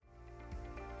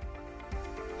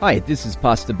Hi, this is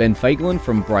Pastor Ben Fagelin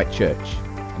from Bright Church.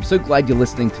 I'm so glad you're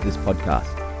listening to this podcast.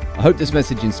 I hope this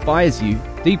message inspires you,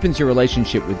 deepens your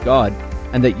relationship with God,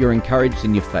 and that you're encouraged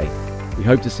in your faith. We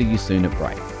hope to see you soon at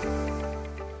Bright.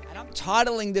 And I'm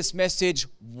titling this message,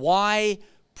 Why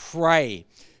Pray?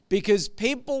 Because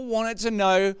people wanted to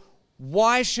know,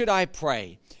 why should I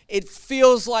pray? It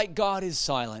feels like God is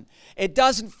silent. It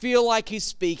doesn't feel like He's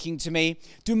speaking to me.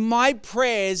 Do my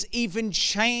prayers even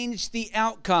change the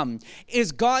outcome?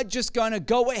 Is God just going to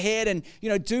go ahead and,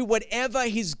 do whatever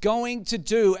He's going to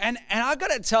do? And I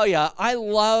got to tell you, I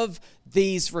love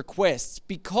these requests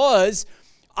because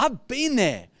I've been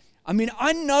there.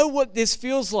 I know what this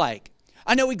feels like.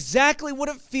 I know exactly what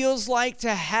it feels like to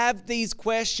have these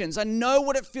questions. I know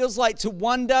what it feels like to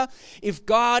wonder if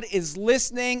God is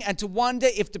listening and to wonder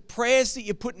if the prayers that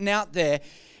you're putting out there,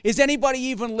 is anybody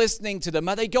even listening to them?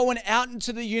 Are they going out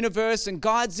into the universe and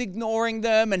God's ignoring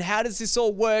them? And how does this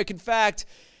all work? In fact,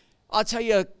 I'll tell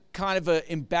you kind of an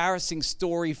embarrassing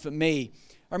story for me.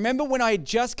 I remember when I had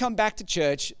just come back to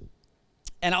church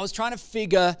and I was trying to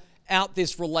figure out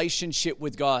this relationship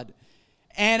with God.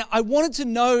 And I wanted to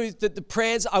know that the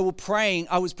prayers I was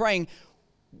praying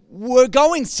were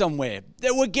going somewhere,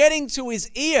 that were getting to His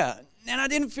ear. And I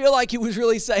didn't feel like He was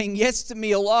really saying yes to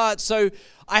me a lot. So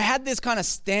I had this kind of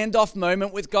standoff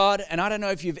moment with God. And I don't know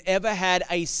if you've ever had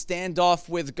a standoff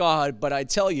with God, but I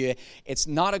tell you, it's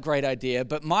not a great idea.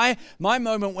 But my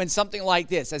moment went something like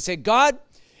this. I said, God,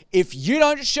 if you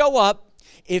don't show up,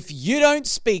 if you don't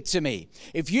speak to me,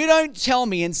 if you don't tell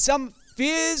me in some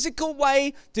physical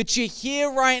way that you're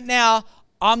here right now,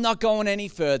 I'm not going any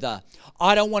further.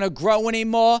 I don't want to grow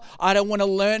anymore. I don't want to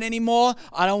learn anymore.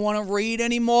 I don't want to read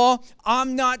anymore.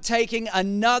 I'm not taking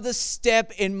another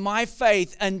step in my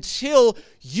faith until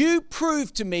you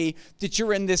prove to me that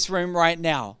you're in this room right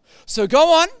now. So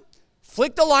go on,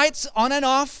 flick the lights on and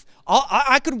off.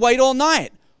 I could wait all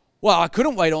night. Well, I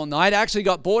couldn't wait all night. I actually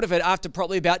got bored of it after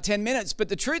probably about 10 minutes. But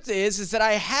the truth is that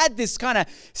I had this kind of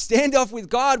standoff with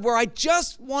God where I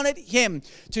just wanted Him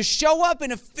to show up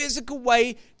in a physical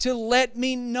way to let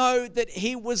me know that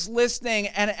He was listening.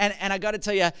 And I got to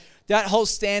tell you, that whole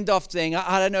standoff thing,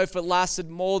 I don't know if it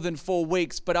lasted more than 4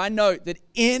 weeks, but I know that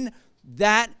in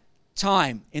that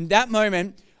time, in that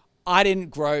moment, I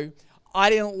didn't grow. I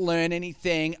didn't learn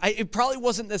anything. It probably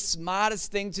wasn't the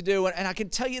smartest thing to do. And I can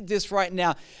tell you this right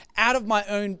now, out of my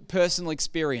own personal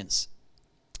experience.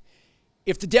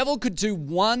 If the devil could do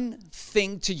one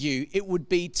thing to you, it would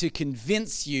be to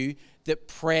convince you that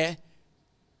prayer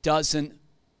doesn't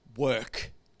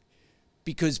work.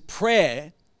 Because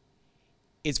prayer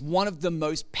is one of the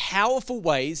most powerful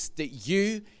ways that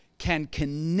you can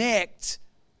connect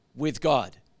with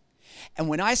God. And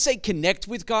when I say connect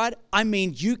with God, I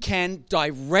mean you can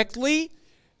directly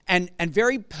and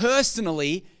very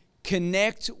personally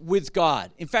connect with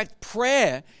God. In fact,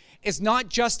 prayer is not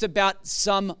just about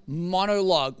some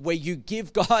monologue where you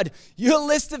give God your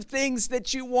list of things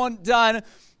that you want done.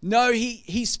 No,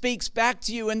 he speaks back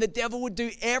to you, and the devil would do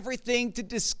everything to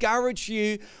discourage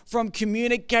you from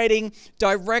communicating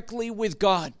directly with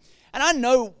God. And I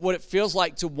know what it feels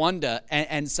like to wonder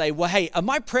and say, well, hey, are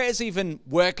my prayers even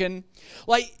working?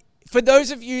 Like, for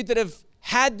those of you that have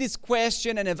had this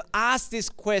question and have asked this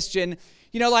question,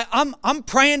 I'm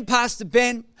praying, Pastor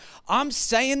Ben. I'm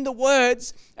saying the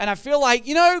words, and I feel like,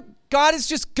 God is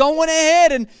just going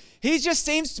ahead, and He just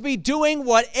seems to be doing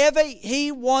whatever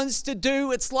He wants to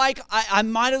do. It's like I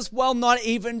might as well not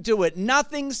even do it.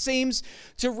 Nothing seems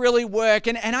to really work,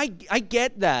 and I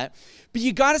get that. But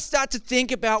you got to start to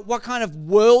think about what kind of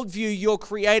worldview you're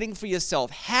creating for yourself.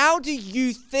 How do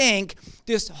you think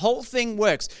this whole thing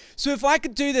works? So if I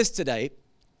could do this today,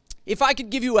 if I could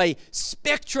give you a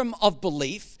spectrum of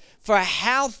belief for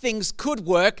how things could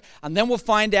work, and then we'll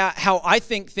find out how I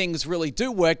think things really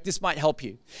do work, this might help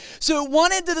you. So at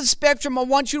one end of the spectrum, I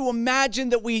want you to imagine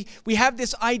that we have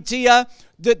this idea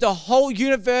that the whole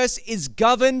universe is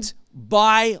governed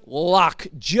by luck,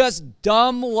 just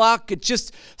dumb luck. It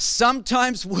just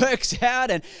sometimes works out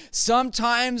and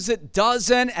sometimes it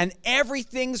doesn't, and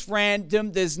everything's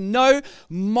random. There's no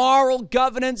moral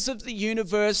governance of the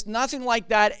universe, nothing like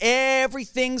that.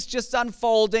 Everything's just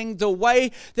unfolding the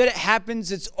way that it happens.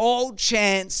 It's all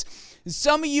chance. And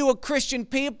some of you are Christian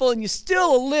people and you're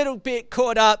still a little bit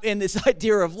caught up in this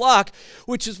idea of luck,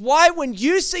 which is why when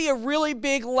you see a really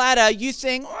big ladder, you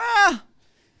think,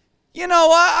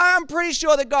 I'm pretty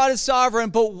sure that God is sovereign,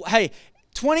 but hey,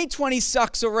 2020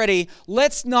 sucks already.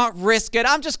 Let's not risk it.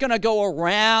 I'm just going to go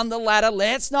around the ladder.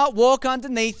 Let's not walk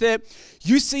underneath it.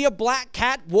 You see a black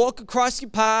cat walk across your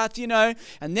path,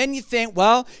 and then you think,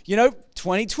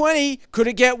 2020, could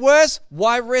it get worse?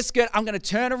 Why risk it? I'm going to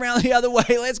turn around the other way.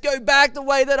 Let's go back the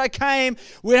way that I came.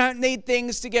 We don't need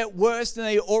things to get worse than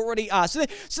they already are. So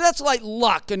that's like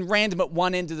luck and random at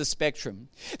one end of the spectrum.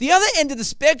 The other end of the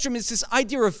spectrum is this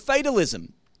idea of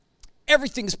fatalism.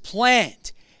 Everything's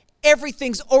planned.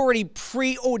 Everything's already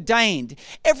preordained.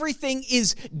 Everything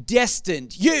is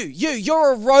destined.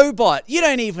 You're a robot. You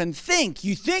don't even think.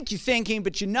 You think you're thinking,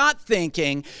 but you're not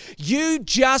thinking. You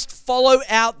just follow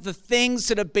out the things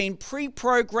that have been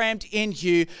pre-programmed in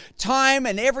you. Time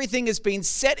and everything has been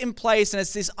set in place, and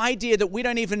it's this idea that we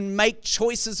don't even make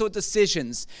choices or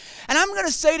decisions. And I'm going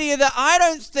to say to you that I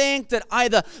don't think that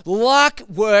either luck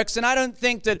works, and I don't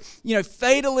think that,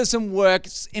 fatalism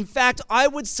works. In fact, I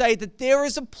would say that there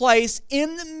is a place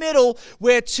in the middle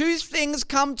where two things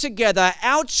come together,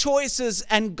 our choices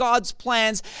and God's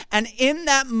plans, and in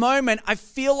that moment I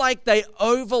feel like they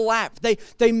overlap.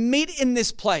 They meet in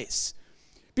this place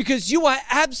because you are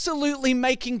absolutely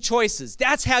making choices.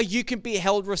 That's how you can be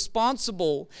held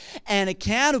responsible and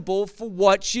accountable for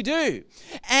what you do.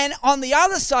 And on the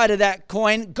other side of that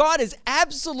coin, God is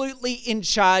absolutely in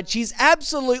charge. He's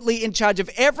absolutely in charge of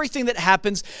everything that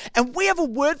happens, and we have a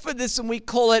word for this and we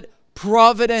call it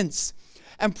providence.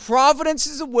 And providence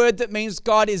is a word that means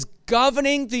God is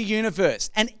governing the universe.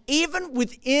 And even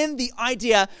within the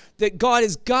idea that God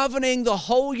is governing the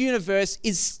whole universe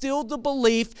is still the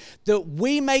belief that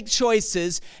we make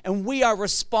choices and we are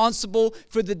responsible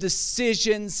for the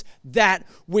decisions that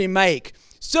we make.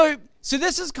 So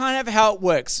this is kind of how it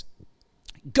works.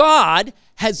 God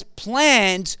has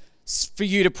planned for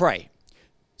you to pray.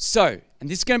 And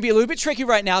this is going to be a little bit tricky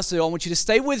right now, so I want you to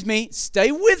stay with me.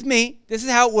 Stay with me. This is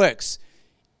how it works.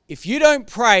 If you don't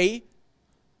pray,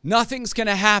 nothing's going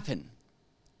to happen.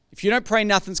 If you don't pray,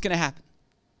 nothing's going to happen.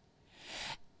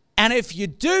 And if you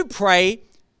do pray,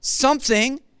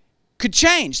 something could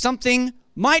change. Something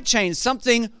might change.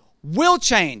 Something will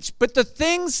change. But the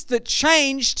things that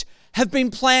changed have been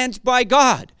planned by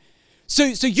God. So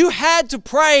you had to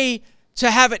pray to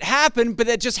have it happen, but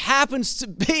it just happens to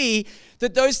be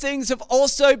that those things have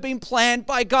also been planned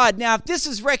by God. Now, if this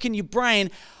is wrecking your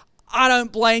brain, I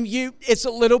don't blame you. It's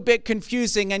a little bit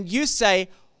confusing. And you say,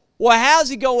 well, how does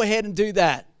he go ahead and do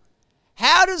that?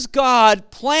 How does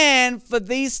God plan for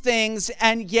these things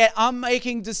and yet I'm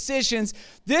making decisions?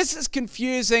 This is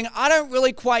confusing. I don't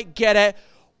really quite get it.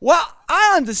 Well,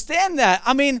 I understand that.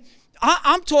 I mean,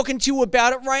 I'm talking to you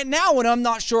about it right now, and I'm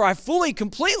not sure I fully,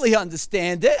 completely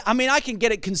understand it. I mean, I can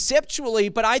get it conceptually,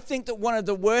 but I think that one of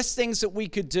the worst things that we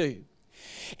could do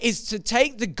is to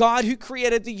take the God who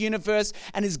created the universe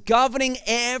and is governing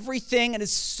everything and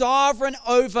is sovereign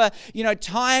over,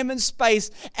 time and space,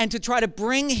 and to try to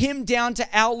bring him down to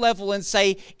our level and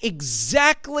say,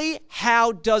 exactly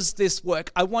how does this work?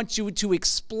 I want you to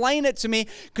explain it to me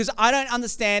because I don't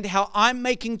understand how I'm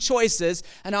making choices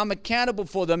and I'm accountable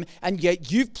for them, and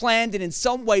yet you've planned and in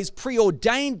some ways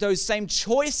preordained those same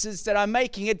choices that I'm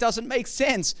making. It doesn't make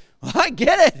sense. I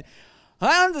get it.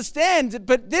 I understand,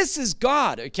 but this is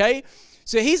God, okay?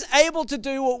 So he's able to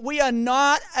do what we are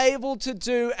not able to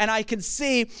do, and I can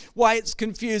see why it's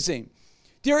confusing.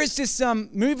 There is this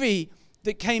movie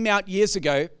that came out years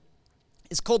ago.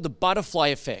 It's called The Butterfly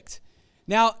Effect.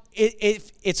 Now,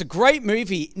 it's a great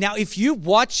movie. Now, if you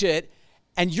watch it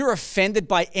and you're offended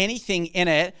by anything in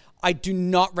it, I do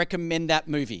not recommend that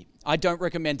movie. I don't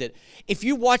recommend it. If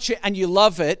you watch it and you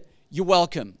love it, you're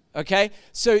welcome. Okay,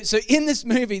 so in this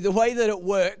movie, the way that it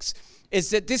works is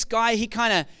that this guy,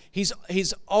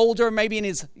 he's older, maybe in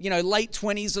his late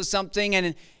 20s or something,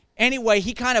 and anyway,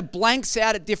 he kind of blanks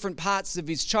out at different parts of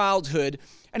his childhood,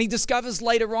 and he discovers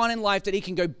later on in life that he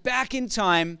can go back in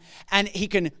time and he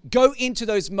can go into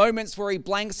those moments where he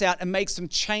blanks out and make some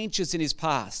changes in his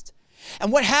past.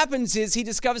 And what happens is he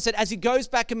discovers that as he goes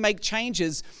back and makes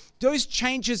changes, those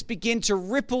changes begin to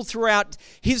ripple throughout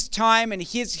his time and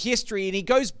his history, and he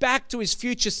goes back to his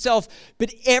future self,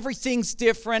 but everything's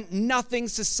different,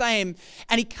 nothing's the same,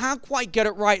 and he can't quite get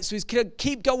it right, so he's going to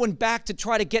keep going back to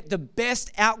try to get the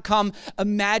best outcome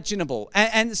imaginable.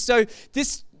 And so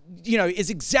this is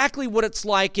exactly what it's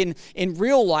like in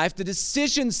real life. The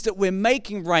decisions that we're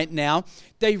making right now,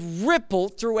 they ripple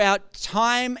throughout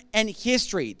time and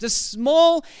history. The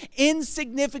small,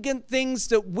 insignificant things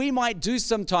that we might do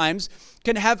sometimes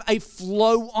can have a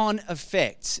flow-on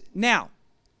effect. Now,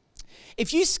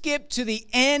 if you skip to the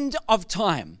end of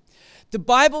time, the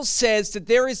Bible says that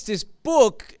there is this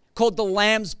book called the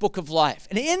Lamb's Book of Life.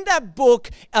 And in that book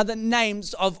are the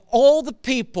names of all the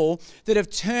people that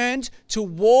have turned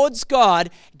towards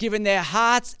God, given their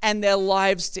hearts and their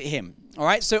lives to him. All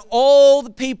right, so all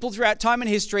the people throughout time and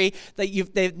history,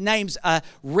 their names are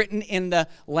written in the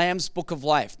Lamb's Book of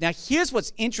Life. Now, here's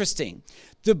what's interesting.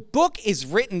 The book is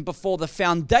written before the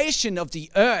foundation of the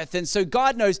earth, and so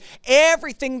God knows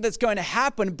everything that's going to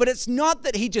happen, but it's not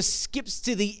that he just skips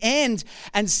to the end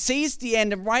and sees the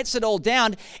end and writes it all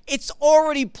down. It's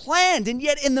already planned, and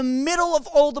yet in the middle of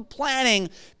all the planning,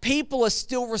 people are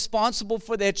still responsible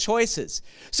for their choices.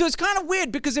 So it's kind of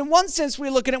weird, because in one sense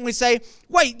we look at it and we say,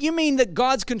 wait, you mean that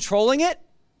God's controlling it?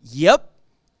 Yep.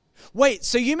 Wait,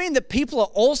 so you mean that people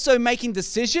are also making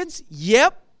decisions?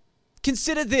 Yep.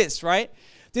 Consider this, right?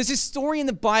 There's this story in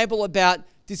the Bible about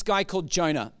this guy called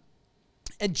Jonah.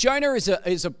 And Jonah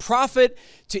is a prophet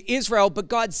to Israel, but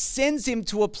God sends him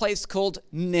to a place called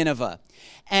Nineveh.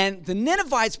 And the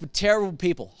Ninevites were terrible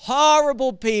people,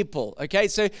 horrible people, okay?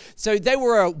 So they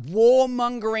were a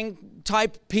warmongering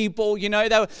type people, you know,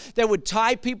 they would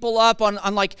tie people up on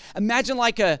like, imagine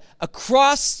like a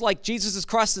cross, like Jesus'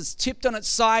 cross that's tipped on its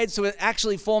side so it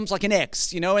actually forms like an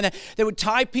X, you know, and they would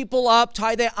tie people up,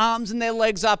 tie their arms and their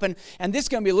legs up, and this is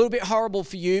going to be a little bit horrible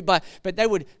for you, but they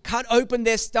would cut open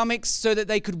their stomachs so that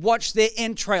they could watch their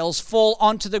entrails fall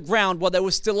onto the ground while they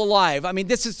were still alive. I mean,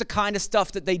 this is the kind of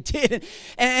stuff that they did.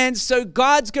 And so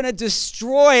God's going to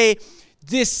destroy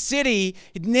this city,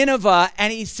 Nineveh,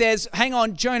 and he says, hang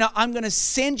on, Jonah, I'm going to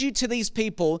send you to these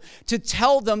people to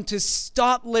tell them to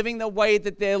stop living the way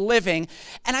that they're living.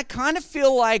 And I kind of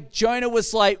feel like Jonah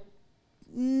was like,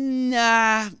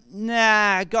 nah,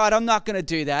 God, I'm not going to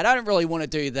do that. I don't really want to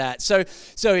do that. So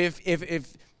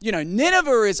if you know,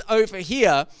 Nineveh is over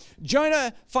here,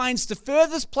 Jonah finds the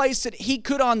furthest place that he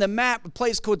could on the map, a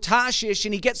place called Tarshish,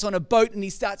 and he gets on a boat and he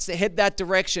starts to head that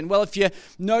direction. Well, if you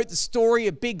note the story,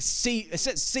 a big sea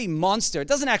monster, it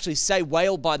doesn't actually say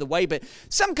whale, by the way, but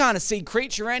some kind of sea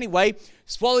creature anyway,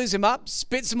 swallows him up,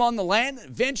 spits him on the land.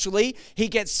 Eventually, he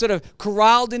gets sort of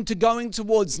corralled into going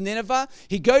towards Nineveh.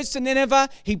 He goes to Nineveh.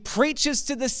 He preaches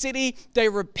to the city. They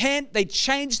repent. They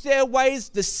change their ways.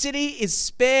 The city is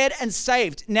spared and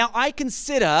saved. Now, I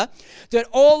consider that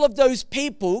all of those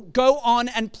people go on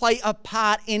and play a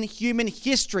part in human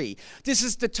history. This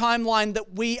is the timeline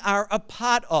that we are a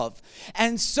part of.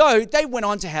 And so they went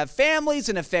on to have families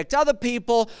and affect other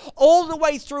people all the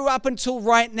way through up until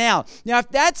right now. Now, if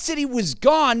that city was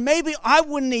gone, maybe I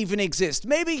wouldn't even exist.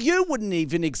 Maybe you wouldn't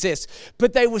even exist.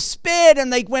 But they were spared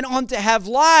and they went on to have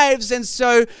lives. And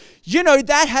so, you know,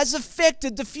 that has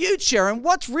affected the future. And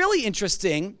what's really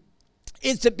interesting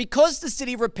is that because the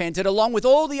city repented, along with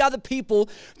all the other people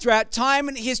throughout time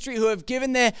and history who have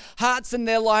given their hearts and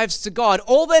their lives to God,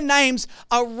 all their names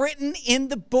are written in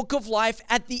the book of life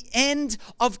at the end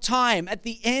of time, at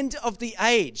the end of the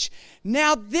age.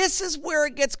 Now, this is where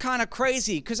it gets kind of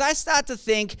crazy, because I start to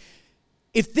think,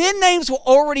 if their names were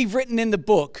already written in the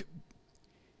book,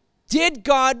 did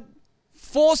God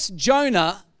force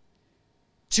Jonah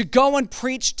to go and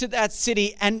preach to that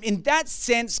city and in that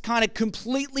sense kind of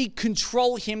completely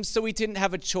control him so he didn't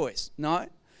have a choice? No,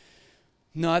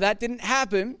 that didn't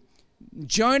happen.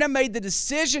 Jonah made the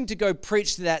decision to go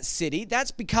preach to that city.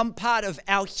 That's become part of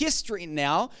our history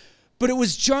now, but it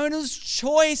was Jonah's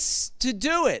choice to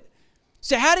do it.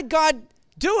 So how did God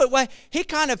do it? Well, he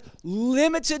kind of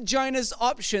limited Jonah's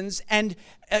options and,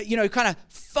 kind of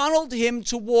funneled him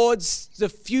towards the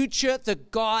future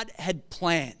that God had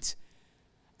planned.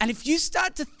 And if you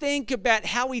start to think about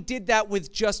how he did that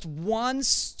with just one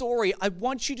story, I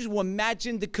want you to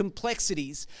imagine the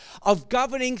complexities of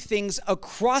governing things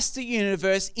across the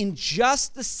universe in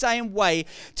just the same way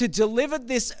to deliver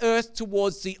this earth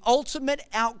towards the ultimate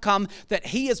outcome that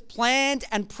he has planned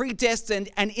and predestined,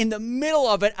 and in the middle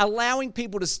of it, allowing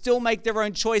people to still make their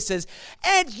own choices.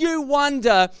 And you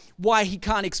wonder why he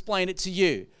can't explain it to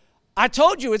you. I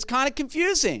told you it's kind of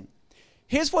confusing.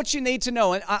 Here's what you need to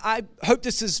know, and I hope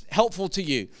this is helpful to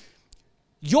you.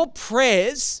 Your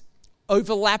prayers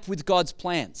overlap with God's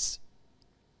plans.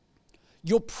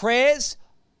 Your prayers,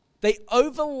 they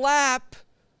overlap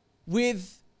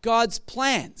with God's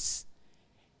plans.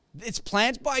 It's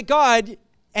planned by God,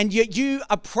 and yet you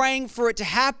are praying for it to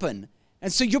happen.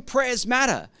 And so your prayers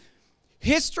matter.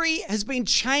 History has been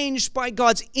changed by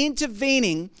God's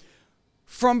intervening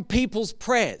from people's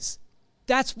prayers.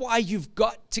 That's why you've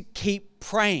got to keep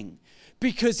praying,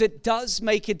 because it does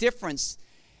make a difference.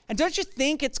 And don't you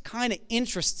think it's kind of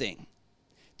interesting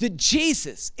that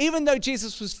Jesus, even though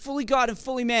Jesus was fully God and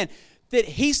fully man, that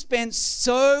he spent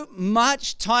so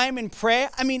much time in prayer?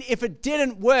 I mean, if it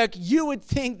didn't work, you would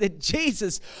think that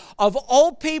Jesus, of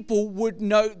all people, would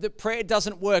know that prayer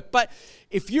doesn't work. But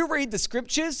if you read the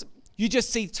scriptures, you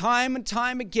just see time and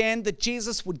time again that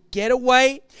Jesus would get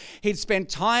away. He'd spend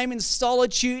time in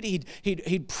solitude.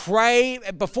 He'd pray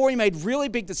before he made really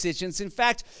big decisions. In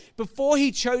fact, before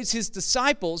he chose his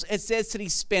disciples, it says that he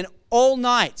spent all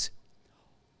night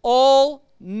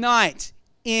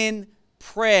in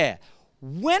prayer.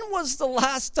 When was the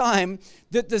last time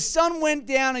that the sun went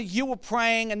down and you were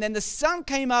praying, and then the sun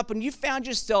came up and you found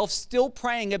yourself still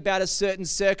praying about a certain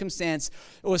circumstance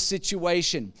or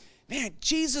situation? Man,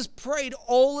 Jesus prayed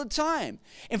all the time.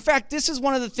 In fact, this is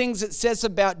one of the things it says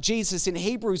about Jesus in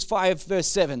Hebrews 5 verse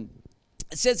 7.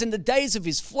 It says, in the days of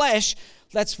his flesh,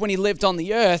 that's when he lived on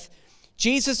the earth,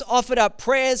 Jesus offered up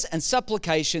prayers and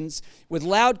supplications with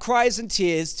loud cries and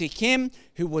tears to him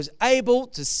who was able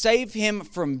to save him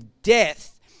from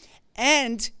death.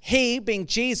 And he, being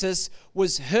Jesus,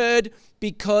 was heard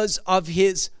because of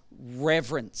his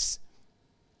reverence.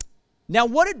 Now,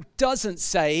 what it doesn't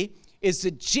say is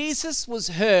that Jesus was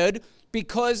heard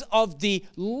because of the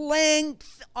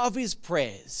length of his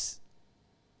prayers.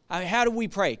 How do we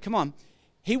pray? Come on.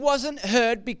 He wasn't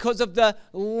heard because of the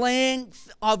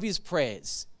length of his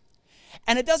prayers.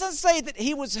 And it doesn't say that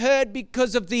he was heard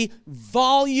because of the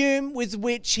volume with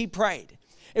which he prayed.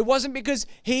 It wasn't because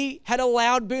he had a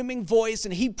loud booming voice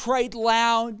and he prayed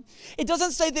loud. It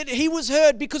doesn't say that he was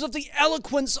heard because of the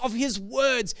eloquence of his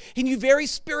words. He knew very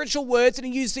spiritual words and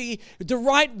he used the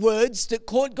right words that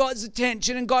caught God's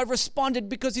attention, and God responded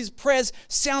because his prayers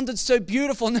sounded so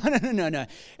beautiful. No.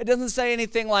 It doesn't say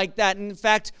anything like that. And in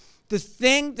fact, the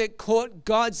thing that caught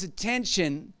God's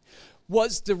attention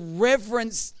was the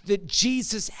reverence that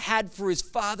Jesus had for his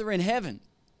Father in heaven.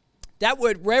 That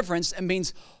word reverence, it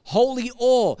means holy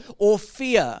awe or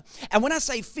fear. And when I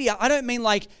say fear, I don't mean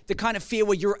like the kind of fear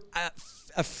where you're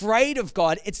afraid of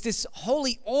God. It's this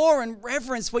holy awe and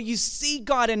reverence where you see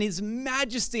God and his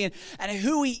majesty and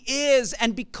who he is.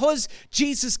 And because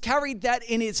Jesus carried that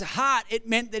in his heart, it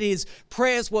meant that his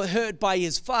prayers were heard by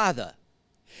his Father.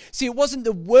 See, it wasn't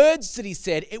the words that he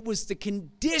said, it was the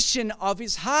condition of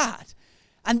his heart.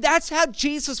 And that's how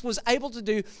Jesus was able to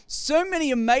do so many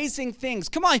amazing things.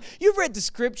 Come on, you've read the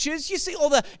scriptures. You see all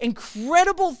the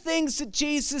incredible things that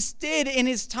Jesus did in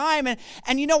his time.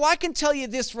 And you know, I can tell you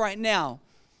this right now.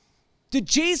 That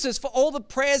Jesus, for all the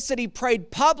prayers that he prayed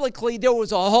publicly, there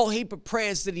was a whole heap of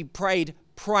prayers that he prayed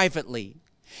privately.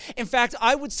 In fact,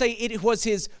 I would say it was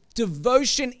his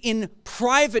devotion in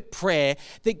private prayer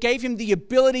that gave him the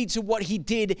ability to what he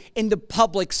did in the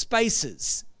public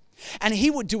spaces. And he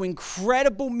would do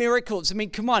incredible miracles. I mean,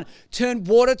 come on, turn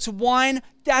water to wine.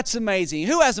 That's amazing.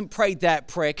 Who hasn't prayed that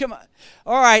prayer? Come on.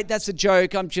 All right, that's a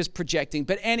joke. I'm just projecting.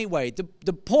 But anyway,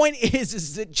 the point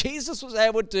is that Jesus was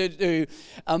able to do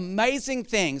amazing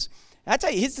things. I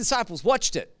tell you, his disciples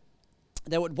watched it.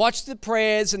 They would watch the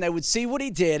prayers and they would see what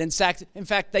he did. In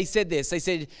fact, they said this. They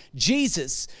said,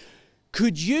 Jesus,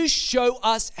 could you show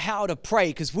us how to pray?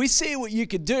 Because we see what you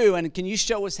could do, and can you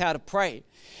show us how to pray?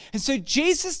 And so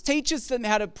Jesus teaches them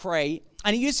how to pray,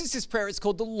 and he uses this prayer. It's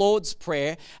called the Lord's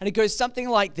Prayer, and it goes something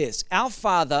like this. Our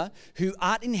Father, who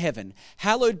art in heaven,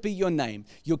 hallowed be your name.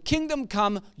 Your kingdom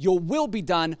come, your will be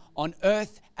done on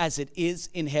earth as it is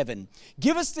in heaven.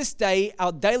 Give us this day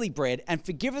our daily bread, and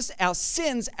forgive us our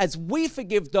sins as we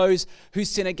forgive those who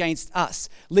sin against us.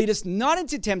 Lead us not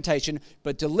into temptation,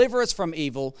 but deliver us from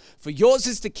evil. For yours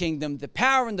is the kingdom, the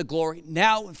power, and the glory,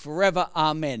 now and forever.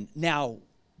 Amen. Now,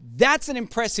 that's an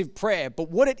impressive prayer, but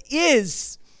what it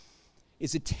is a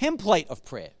template of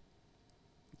prayer.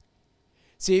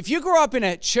 See, if you grew up in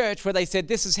a church where they said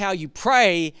this is how you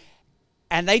pray,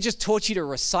 and they just taught you to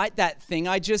recite that thing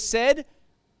I just said,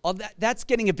 that's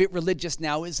getting a bit religious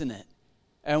now, isn't it?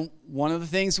 And one of the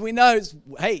things we know is,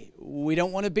 hey, we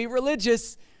don't want to be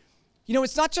religious. You know,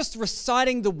 it's not just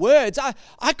reciting the words.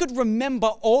 I could remember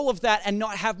all of that and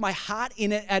not have my heart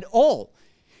in it at all.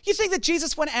 You think that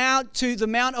Jesus went out to the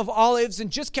Mount of Olives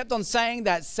and just kept on saying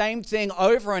that same thing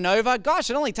over and over? Gosh,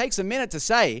 it only takes a minute to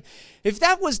say. If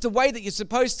that was the way that you're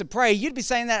supposed to pray, you'd be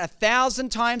saying that 1,000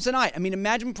 times a night. I mean,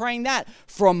 imagine praying that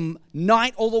from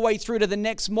night all the way through to the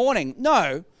next morning.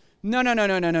 No.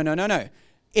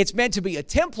 It's meant to be a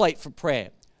template for prayer.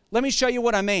 Let me show you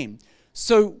what I mean.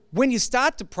 So when you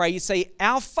start to pray, you say,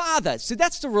 Our Father. So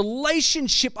that's the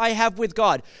relationship I have with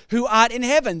God, who art in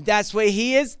heaven. That's where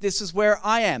he is. This is where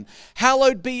I am.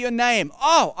 Hallowed be your name.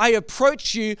 Oh, I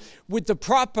approach you with the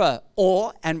proper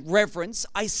awe and reverence.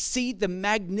 I see the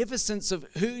magnificence of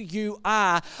who you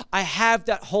are. I have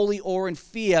that holy awe and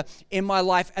fear in my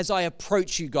life as I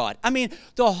approach you, God. I mean,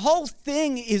 the whole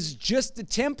thing is just a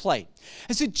template.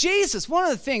 And so Jesus, one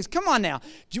of the things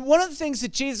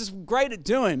that Jesus was great at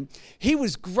doing, he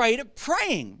was great at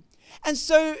praying. And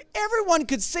so everyone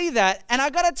could see that. And I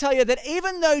got to tell you that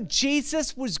even though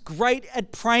Jesus was great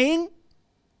at praying,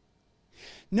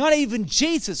 not even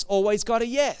Jesus always got a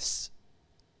yes.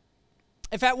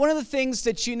 In fact, one of the things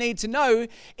that you need to know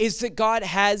is that God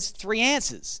has 3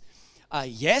 answers.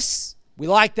 Yes, we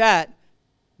like that.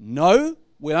 No,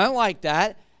 we don't like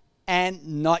that.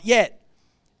 And not yet.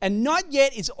 And not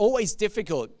yet is always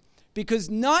difficult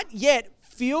because not yet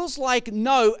feels like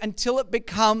no until it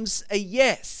becomes a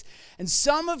yes. And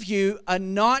some of you are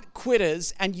not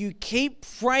quitters and you keep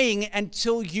praying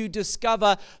until you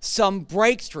discover some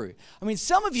breakthrough. I mean,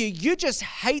 some of you just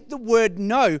hate the word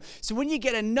no. So when you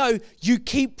get a no, you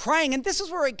keep praying. And this is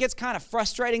where it gets kind of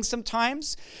frustrating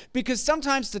sometimes because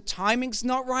sometimes the timing's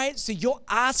not right. So you're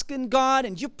asking God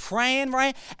and you're praying,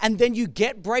 right? And then you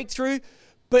get breakthrough.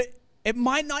 But it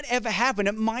might not ever happen.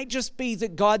 It might just be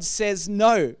that God says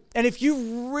no. And if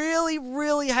you really,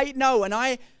 really hate no, and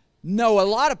I know a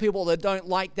lot of people that don't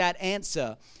like that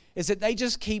answer, is that they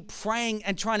just keep praying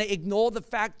and trying to ignore the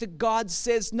fact that God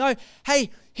says no.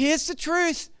 Hey, here's the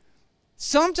truth.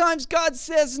 Sometimes God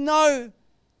says no.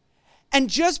 And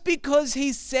just because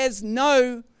he says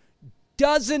no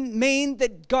doesn't mean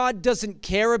that God doesn't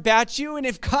care about you. And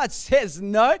if God says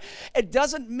no, it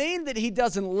doesn't mean that he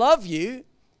doesn't love you.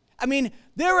 I mean,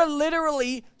 there are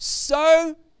literally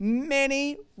so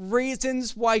many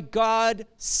reasons why God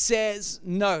says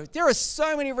no. There are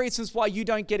so many reasons why you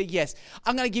don't get a yes.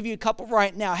 I'm going to give you a couple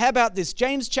right now. How about this?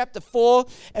 James chapter 4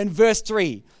 and verse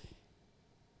 3.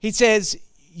 He says,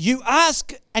 you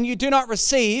ask and you do not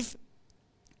receive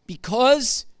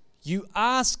because you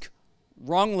ask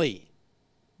wrongly.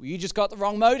 Well, you just got the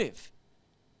wrong motive.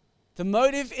 The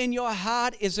motive in your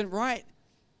heart isn't right.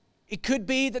 It could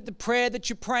be that the prayer that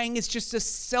you're praying is just a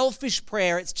selfish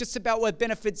prayer. It's just about what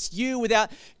benefits you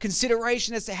without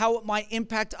consideration as to how it might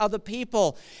impact other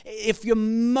people. If your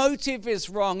motive is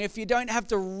wrong, if you don't have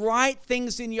the right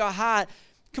things in your heart,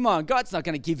 come on, God's not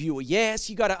going to give you a yes.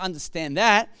 You got to understand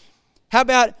that. How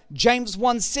about James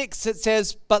 1:6? It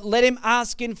says, but let him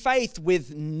ask in faith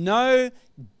with no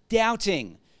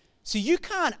doubting. So you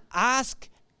can't ask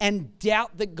and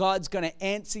doubt that God's going to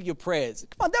answer your prayers.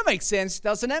 Come on, that makes sense,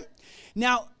 doesn't it?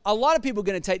 Now, a lot of people are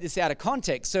going to take this out of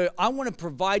context, so I want to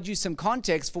provide you some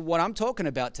context for what I'm talking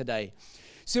about today.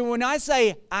 So when I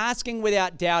say asking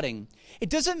without doubting, it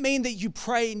doesn't mean that you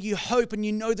pray and you hope and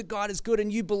you know that God is good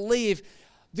and you believe.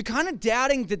 The kind of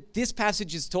doubting that this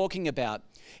passage is talking about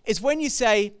is when you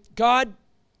say, God,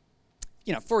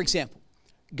 for example,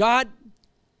 God,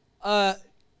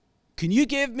 can you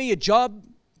give me a job?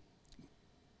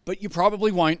 But you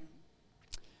probably won't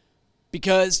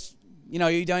because,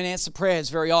 you don't answer prayers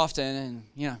very often.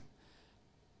 And,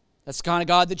 that's the kind of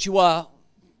God that you are.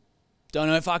 Don't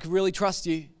know if I could really trust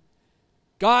you.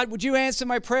 God, would you answer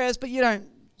my prayers? But you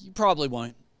probably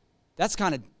won't. That's the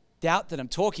kind of doubt that I'm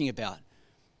talking about.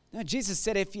 No, Jesus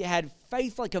said if you had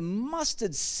faith like a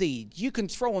mustard seed, you can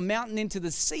throw a mountain into the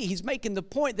sea. He's making the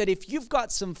point that if you've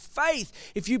got some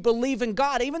faith, if you believe in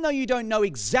God, even though you don't know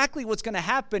exactly what's going to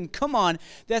happen, come on,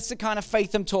 that's the kind of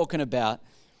faith I'm talking about.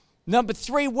 Number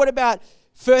 3, what about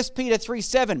 1 Peter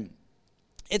 3:7?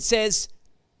 It says,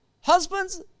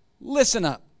 husbands, listen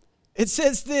up. It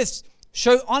says this,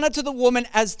 show honor to the woman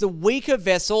as the weaker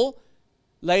vessel.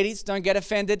 Ladies, don't get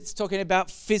offended. It's talking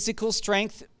about physical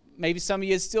strength. Maybe some of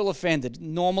you are still offended.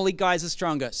 Normally, guys are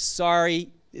stronger.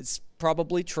 Sorry, it's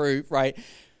probably true, right?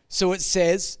 So it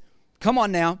says, come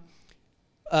on now,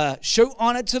 show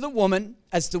honor to the woman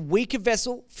as the weaker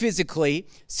vessel physically,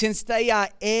 since they are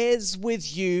heirs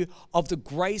with you of the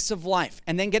grace of life.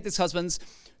 And then get this, husbands,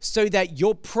 so that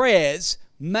your prayers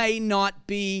may not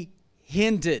be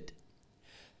hindered.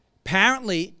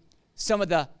 Apparently, some of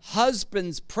the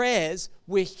husbands' prayers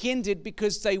were hindered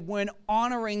because they weren't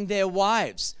honoring their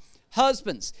wives.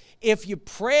 Husbands, if your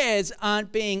prayers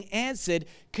aren't being answered,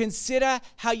 consider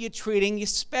how you're treating your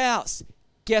spouse.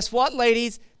 Guess what,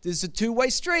 ladies? This is a two-way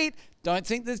street. Don't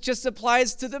think this just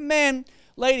applies to the men.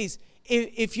 Ladies,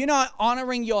 if you're not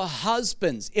honoring your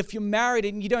husbands, if you're married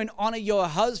and you don't honor your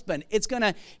husband, it's going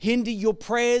to hinder your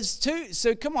prayers too.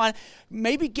 So come on,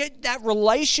 maybe get that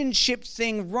relationship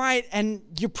thing right and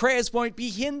your prayers won't be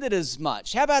hindered as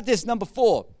much. How about this, number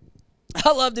 4?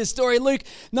 I love this story. Luke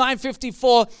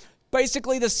 9:54.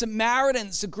 Basically, the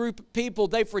Samaritans, a group of people,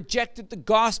 they've rejected the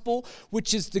gospel,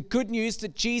 which is the good news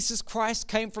that Jesus Christ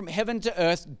came from heaven to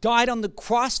earth, died on the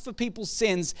cross for people's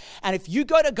sins. And if you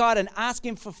go to God and ask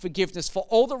him for forgiveness for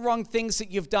all the wrong things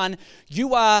that you've done,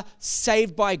 you are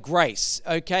saved by grace,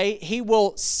 okay? He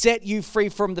will set you free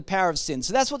from the power of sin.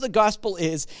 So that's what the gospel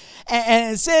is.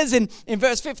 And it says in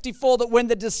verse 54 that when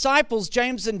the disciples,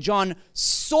 James and John,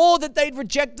 saw that they'd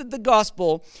rejected the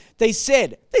gospel, they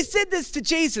said this to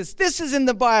Jesus. This is in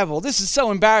the Bible. This is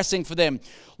so embarrassing for them.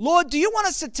 Lord, do you want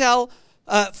us to tell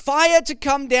fire to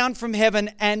come down from heaven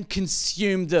and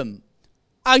consume them?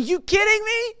 Are you kidding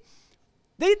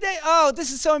me?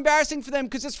 This is so embarrassing for them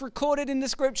because it's recorded in the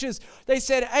scriptures. They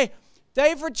said, hey,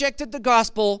 they've rejected the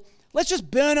gospel. Let's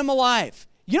just burn them alive.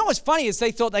 You know what's funny is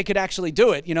they thought they could actually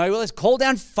do it. Let's call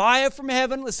down fire from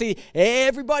heaven. Let's see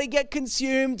everybody get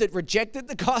consumed that rejected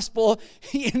the gospel.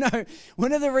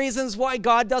 One of the reasons why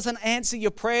God doesn't answer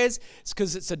your prayers is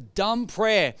because it's a dumb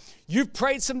prayer. You've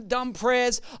prayed some dumb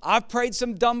prayers. I've prayed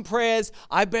some dumb prayers.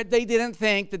 I bet they didn't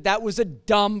think that was a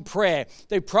dumb prayer.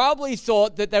 They probably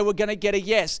thought that they were going to get a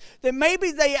yes. That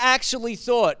maybe they actually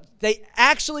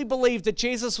believed that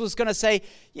Jesus was going to say,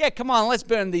 yeah, come on, let's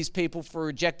burn these people for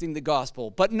rejecting the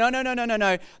gospel. But no.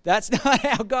 That's not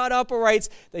how God operates.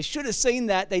 They should have seen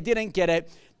that. They didn't get it.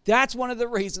 That's one of the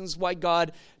reasons why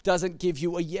God doesn't give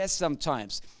you a yes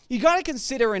sometimes. You got to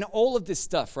consider in all of this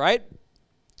stuff, right?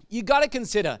 You got to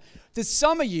consider that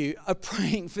some of you are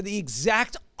praying for the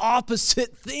exact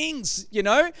opposite things,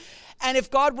 And if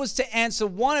God was to answer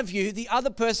one of you, the other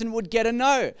person would get a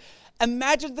no.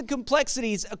 Imagine the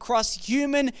complexities across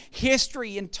human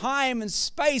history and time and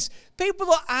space.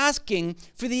 People are asking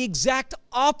for the exact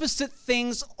opposite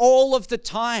things all of the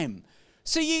time.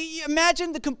 So you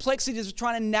imagine the complexities of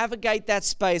trying to navigate that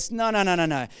space. No.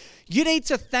 You need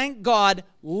to thank God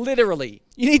literally.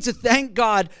 You need to thank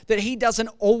God that he doesn't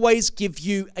always give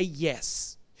you a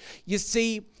yes. You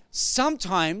see,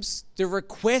 sometimes the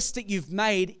request that you've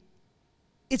made,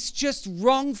 it's just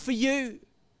wrong for you.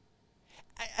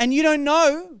 And you don't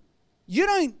know. You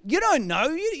don't know.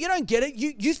 You don't get it.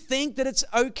 You think that it's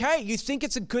okay. You think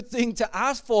it's a good thing to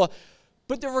ask for,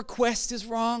 but the request is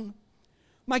wrong.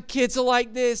 My kids are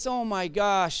like this. Oh my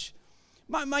gosh.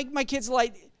 My kids are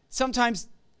like sometimes,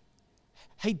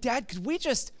 hey, Dad, could we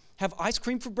just have ice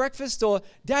cream for breakfast? Or,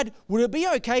 Dad, would it be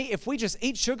okay if we just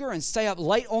eat sugar and stay up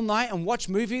late all night and watch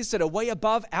movies that are way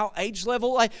above our age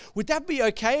level? Would that be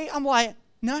okay? I'm like,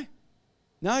 no,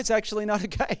 it's actually not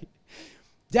okay.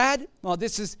 Dad,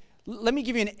 let me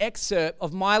give you an excerpt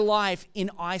of my life in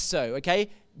ISO, okay?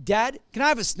 Dad, can I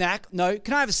have a snack? No.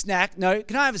 Can I have a snack? No.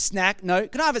 Can I have a snack? No.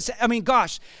 Can I have a snack?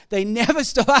 Gosh, they never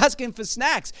stop asking for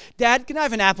snacks. Dad, can I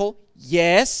have an apple?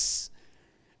 Yes.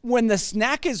 When the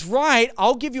snack is right,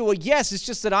 I'll give you a yes. It's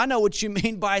just that I know what you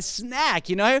mean by snack,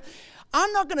 I'm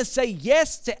not going to say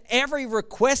yes to every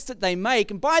request that they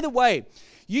make. And by the way,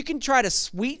 you can try to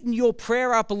sweeten your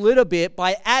prayer up a little bit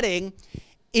by adding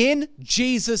in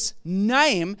Jesus'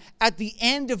 name at the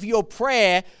end of your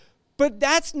prayer, but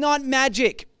that's not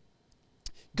magic.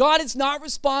 God is not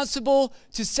responsible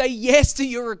to say yes to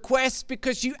your request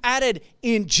because you added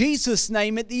in Jesus'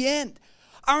 name at the end.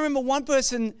 I remember one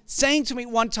person saying to me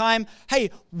one time,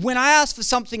 hey, when I ask for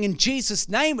something in Jesus'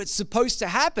 name, it's supposed to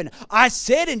happen. I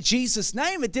said in Jesus'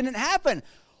 name, it didn't happen.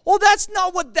 Well, that's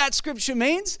not what that scripture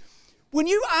means. When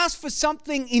you ask for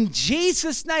something in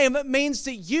Jesus' name, it means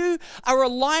that you are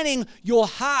aligning your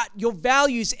heart, your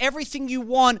values, everything you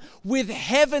want with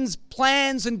heaven's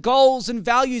plans and goals and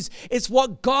values. It's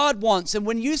what God wants. And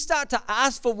when you start to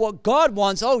ask for what God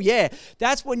wants, oh yeah,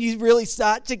 that's when you really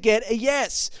start to get a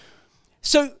yes.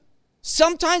 So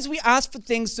sometimes we ask for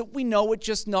things that we know are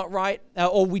just not right,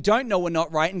 or we don't know are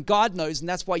not right, and God knows, and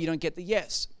that's why you don't get the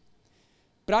yes.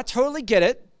 But I totally get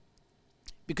it.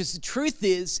 Because the truth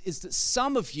is that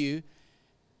some of you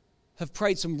have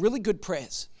prayed some really good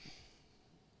prayers.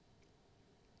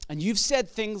 And you've said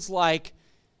things like,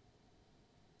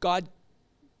 God,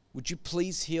 would you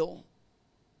please heal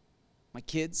my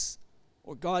kids?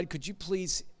 Or God, could you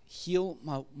please heal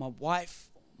my wife,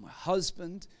 my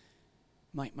husband,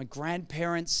 my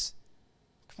grandparents?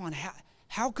 Come on,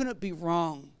 how can it be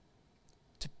wrong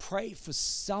to pray for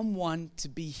someone to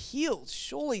be healed?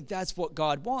 Surely that's what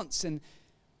God wants. And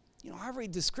I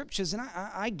read the scriptures and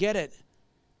I get it.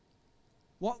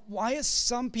 Why are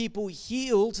some people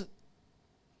healed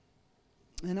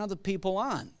and other people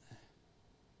aren't.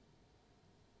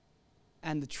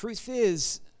 And the truth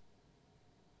is,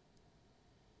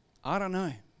 I don't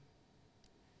know.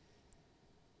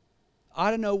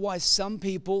 I don't know why some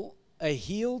people are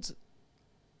healed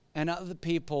and other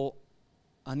people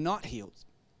are not healed.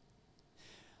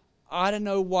 I don't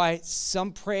know why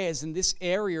some prayers in this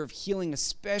area of healing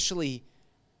especially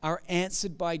are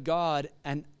answered by God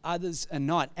and others are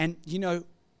not. And you know,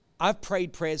 I've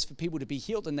prayed prayers for people to be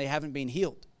healed and they haven't been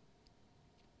healed.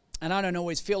 And I don't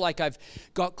always feel like I've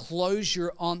got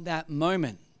closure on that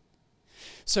moment.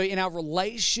 So in our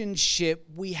relationship,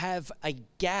 we have a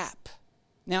gap.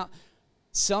 Now,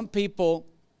 some people,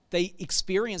 they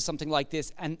experience something like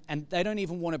this and they don't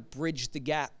even want to bridge the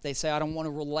gap. They say, I don't want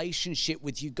a relationship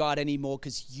with you, God, anymore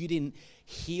because you didn't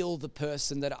heal the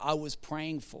person that I was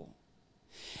praying for.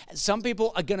 And some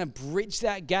people are going to bridge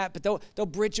that gap, but they'll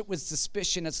bridge it with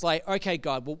suspicion. It's like, okay,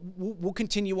 God, we'll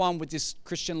continue on with this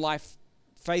Christian life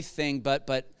faith thing, but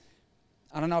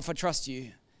I don't know if I trust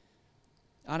you.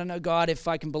 I don't know, God, if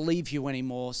I can believe you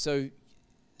anymore. So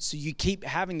you keep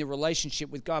having the relationship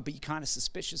with God, but you're kind of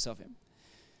suspicious of him.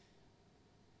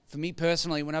 For me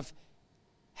personally, when I've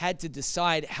had to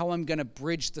decide how I'm going to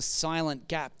bridge the silent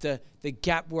gap, the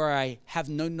gap where I have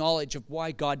no knowledge of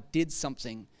why God did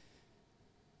something,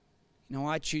 you know,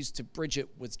 I choose to bridge it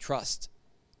with trust.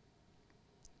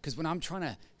 Because when I'm trying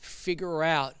to figure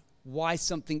out why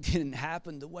something didn't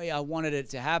happen the way I wanted it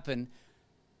to happen,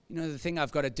 you know, the thing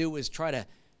I've got to do is try to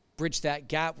bridge that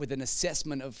gap with an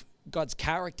assessment of God's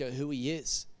character, who he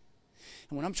is.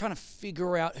 And when I'm trying to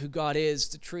figure out who God is,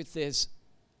 the truth is,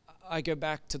 I go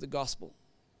back to the gospel.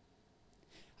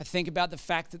 I think about the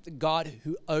fact that the God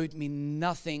who owed me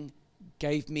nothing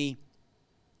gave me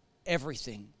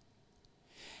everything.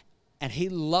 And he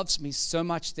loves me so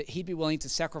much that he'd be willing to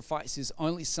sacrifice his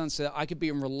only son so that I could be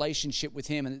in relationship with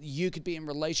him and that you could be in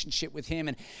relationship with him.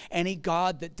 And any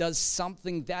God that does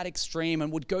something that extreme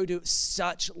and would go to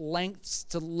such lengths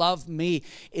to love me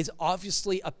is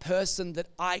obviously a person that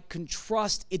I can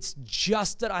trust. It's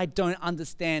just that I don't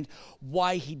understand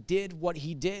why he did what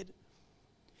he did.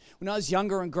 When I was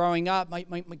younger and growing up, my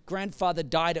grandfather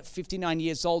died at 59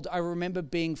 years old. I remember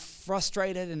being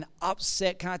frustrated and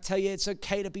upset. Can I tell you, it's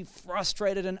okay to be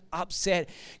frustrated and upset.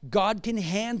 God can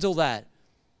handle that.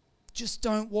 Just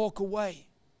don't walk away.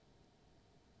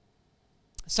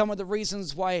 Some of the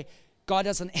reasons why God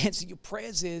doesn't answer your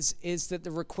prayers is that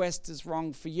the request is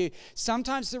wrong for you.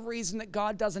 Sometimes the reason that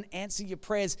God doesn't answer your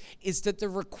prayers is that the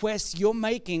request you're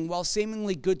making, while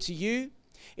seemingly good to you,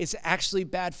 is actually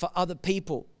bad for other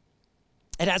people.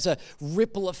 It has a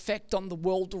ripple effect on the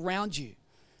world around you.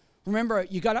 Remember,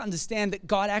 you got to understand that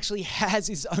God actually has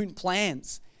his own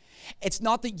plans. It's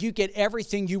not that you get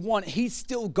everything you want. He's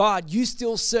still God. You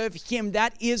still serve him.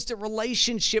 That is the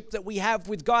relationship that we have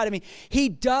with God. I mean, he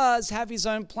does have his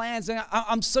own plans, and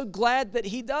I'm so glad that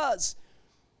he does.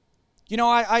 You know,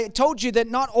 I told you that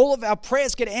not all of our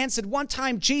prayers get answered. One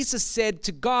time Jesus said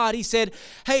to God, he said,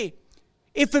 hey,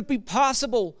 if it be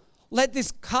possible, let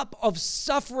this cup of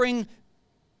suffering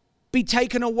be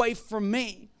taken away from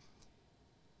me.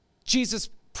 Jesus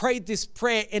prayed this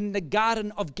prayer in the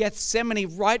Garden of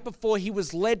Gethsemane right before he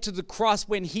was led to the cross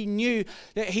when he knew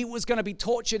that he was going to be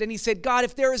tortured. And he said, God,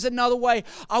 if there is another way,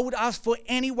 I would ask for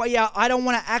any way out. I don't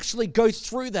want to actually go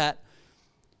through that.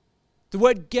 The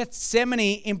word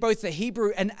Gethsemane in both the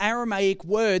Hebrew and Aramaic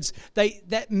words,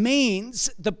 that means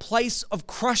the place of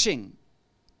crushing.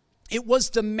 It was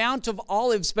the Mount of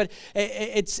Olives, but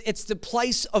it's the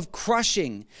place of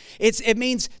crushing. It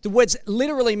means, the words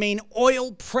literally mean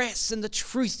oil press. And the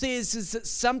truth is that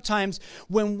sometimes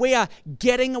when we are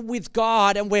getting with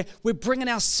God and we're bringing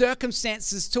our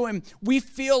circumstances to him, we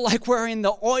feel like we're in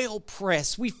the oil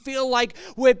press. We feel like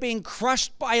we're being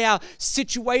crushed by our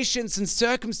situations and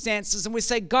circumstances. And we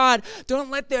say, God, don't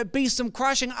let there be some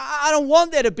crushing. I don't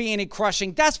want there to be any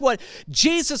crushing. That's what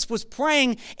Jesus was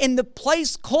praying in the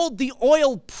place called the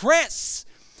oil press.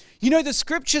 You know, the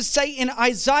scriptures say in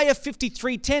Isaiah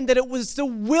 53:10 that it was the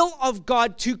will of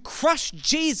God to crush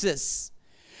Jesus.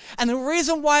 And the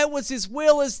reason why it was his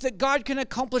will is that God can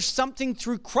accomplish something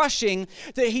through crushing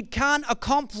that he can't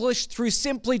accomplish through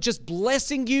simply just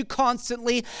blessing you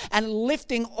constantly and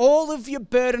lifting all of your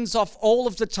burdens off all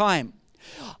of the time.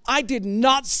 I did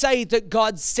not say that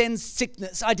God sends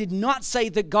sickness. I did not say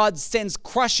that God sends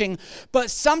crushing, but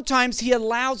sometimes he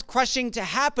allows crushing to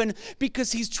happen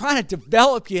because he's trying to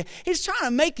develop you. He's trying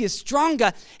to make you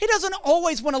stronger. He doesn't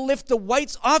always want to lift the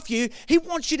weights off you. He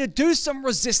wants you to do some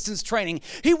resistance training.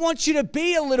 He wants you to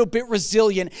be a little bit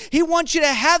resilient. He wants you to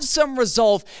have some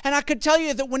resolve. And I can tell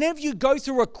you that whenever you go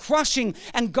through a crushing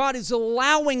and God is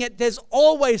allowing it, there's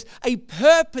always a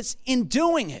purpose in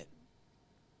doing it.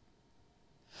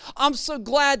 I'm so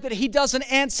glad that he doesn't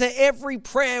answer every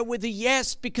prayer with a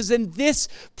yes, because in this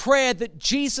prayer that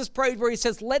Jesus prayed where he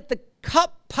says, let the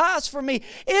cup pass from me,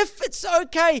 if it's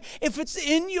okay, if it's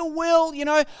in your will,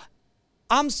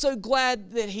 I'm so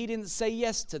glad that he didn't say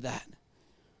yes to that.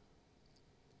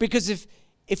 Because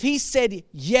if he said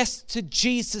yes to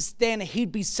Jesus, then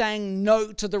he'd be saying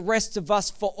no to the rest of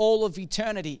us for all of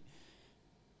eternity.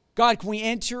 God, can we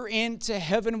enter into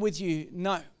heaven with you?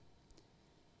 No.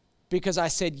 Because I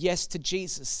said yes to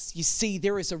Jesus. You see,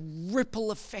 there is a ripple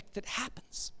effect that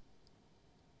happens.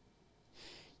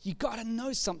 You got to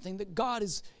know something, that God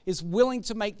is willing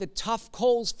to make the tough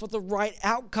calls for the right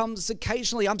outcomes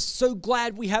occasionally. I'm so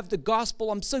glad we have the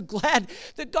gospel. I'm so glad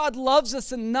that God loves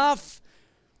us enough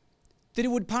that he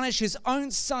would punish his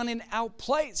own son in our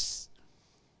place.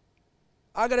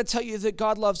 I got to tell you that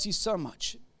God loves you so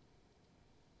much.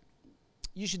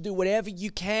 You should do whatever you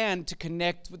can to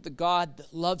connect with the God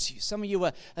that loves you. Some of you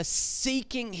are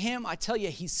seeking him. I tell you,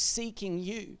 he's seeking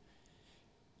you.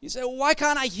 You say, well, why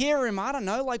can't I hear him? I don't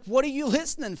know. What are you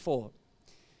listening for?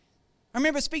 I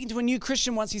remember speaking to a new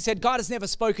Christian once. He said, God has never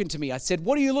spoken to me. I said,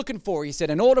 what are you looking for? He said,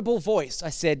 an audible voice. I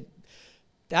said,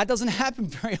 that doesn't happen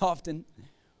very often.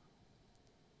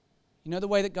 You know the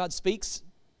way that God speaks?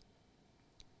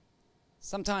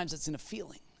 Sometimes it's in a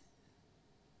feeling.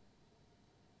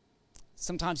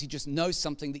 Sometimes you just know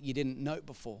something that you didn't know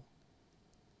before.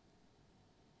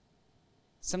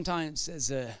 Sometimes there's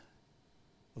a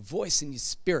voice in your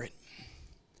spirit.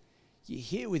 You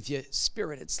hear with your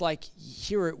spirit. It's like you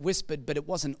hear it whispered, but it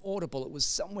wasn't audible. It was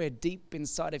somewhere deep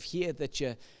inside of here that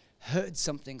you heard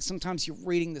something. Sometimes you're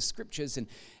reading the scriptures and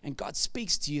God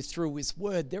speaks to you through his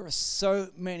word. There are so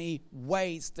many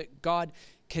ways that God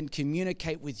can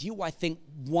communicate with you. I think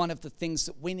one of the things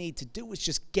that we need to do is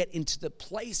just get into the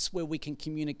place where we can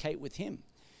communicate with him.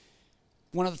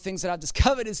 One of the things that I've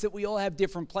discovered is that we all have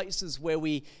different places where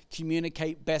we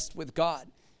communicate best with God.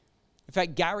 In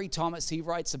fact, Gary Thomas, he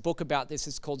writes a book about this.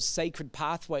 It's called Sacred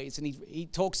Pathways. And he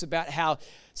talks about how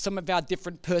some of our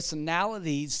different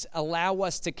personalities allow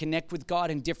us to connect with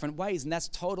God in different ways. And that's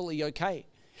totally okay.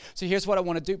 So here's what I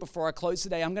want to do before I close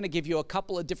today. I'm going to give you a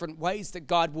couple of different ways that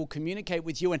God will communicate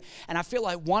with you. And I feel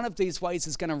like one of these ways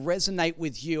is going to resonate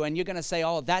with you. And you're going to say,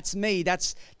 oh, that's me.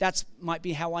 That's might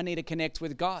be how I need to connect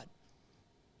with God.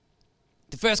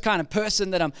 The first kind of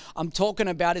person that I'm talking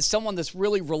about is someone that's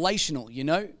really relational,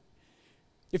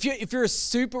 If you're a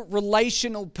super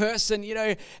relational person, you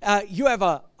have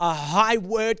a high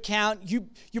word count.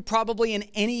 You're probably an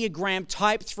Enneagram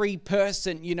type 3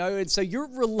 person, and so you're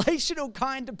a relational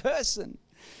kind of person.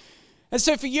 And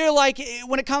so for you,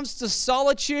 when it comes to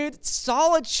solitude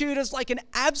is like an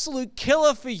absolute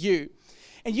killer for you.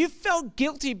 And you felt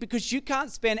guilty because you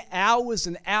can't spend hours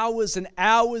and hours and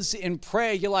hours in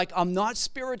prayer. You're like, I'm not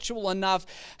spiritual enough.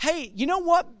 Hey, you know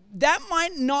what? That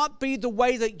might not be the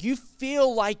way that you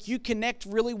feel like you connect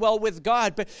really well with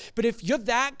God. But if you're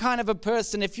that kind of a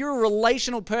person, if you're a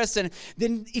relational person,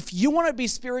 then if you want to be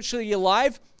spiritually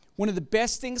alive, one of the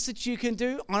best things that you can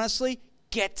do, honestly,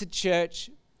 get to church.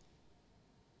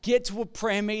 Get to a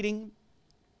prayer meeting.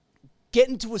 Get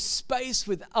into a space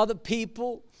with other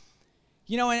people.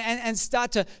 And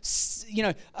start to,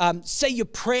 say your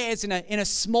prayers in a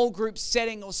small group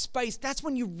setting or space. That's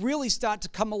when you really start to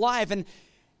come alive. And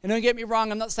don't get me wrong,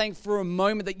 I'm not saying for a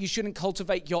moment that you shouldn't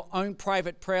cultivate your own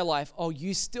private prayer life. Oh,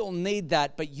 you still need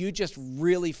that, but you just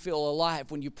really feel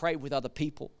alive when you pray with other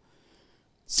people.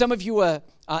 Some of you are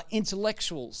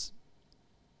intellectuals.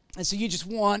 And so you just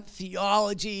want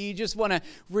theology. You just want to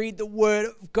read the Word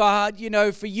of God.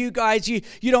 For you guys, you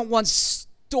don't want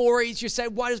stories. You say,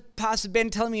 why does Pastor Ben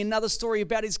tell me another story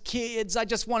about his kids? I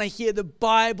just want to hear the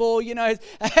Bible.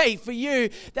 Hey, for you,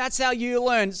 that's how you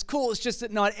learn. It's cool. It's just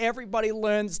that not everybody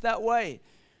learns that way.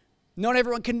 Not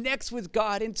everyone connects with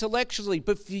God intellectually.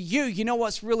 But for you, you know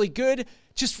what's really good?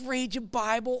 Just read your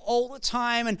Bible all the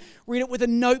time and read it with a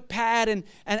notepad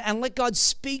and let God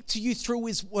speak to you through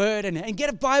His Word and get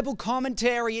a Bible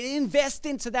commentary and invest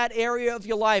into that area of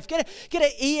your life. Get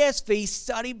an ESV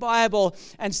study Bible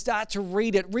and start to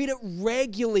read it. Read it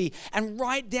regularly and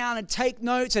write down and take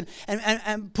notes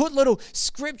and put little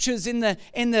scriptures in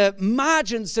the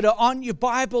margins that are on your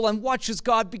Bible and watch as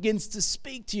God begins to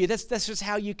speak to you. That's just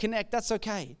how you connect. That's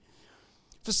okay.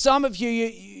 For some of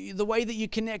you, the way that you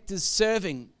connect is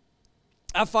serving.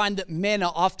 I find that men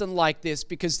are often like this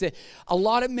because a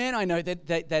lot of men I know that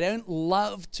they don't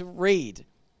love to read.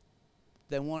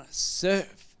 They want to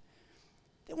serve.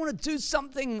 They want to do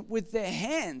something with their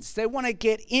hands. They want to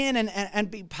get in and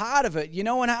be part of it, you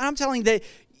know. And I'm telling you that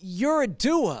you're a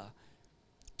doer.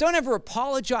 Don't ever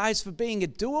apologize for being a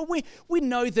doer. We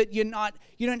know that you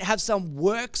don't have some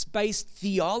works-based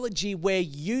theology where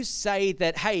you say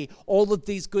that, hey, all of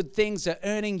these good things are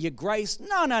earning your grace.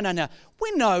 No.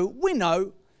 We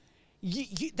know.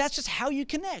 That's just how you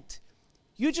connect.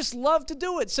 You just love to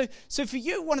do it. So for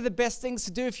you, one of the best things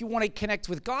to do if you want to connect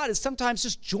with God is sometimes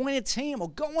just join a team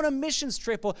or go on a missions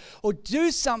trip or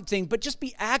do something, but just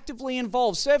be actively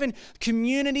involved, serving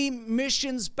community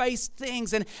missions-based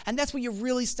things. And that's where you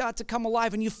really start to come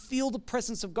alive and you feel the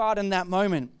presence of God in that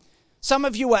moment. Some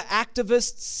of you are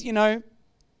activists, you know.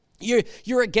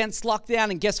 You're against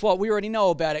lockdown, and guess what? We already know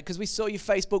about it because we saw your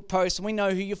Facebook post and we know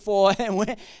who you're for and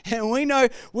we know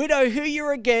who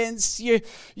you're against. You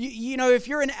know, if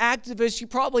you're an activist, you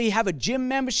probably have a gym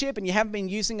membership and you haven't been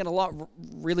using it a lot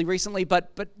really recently, but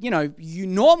you know, you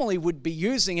normally would be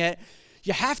using it.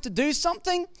 You have to do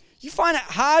something. You find it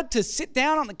hard to sit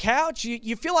down on the couch.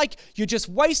 You feel like you're just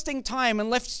wasting time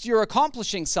unless you're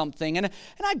accomplishing something. And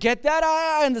I get that.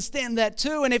 I understand that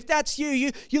too. And if that's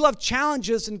you love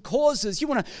challenges and causes. You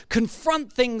want to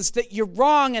confront things that you're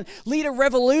wrong and lead a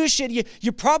revolution.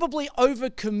 You probably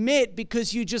overcommit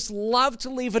because you just love to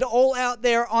leave it all out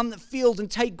there on the field and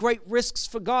take great risks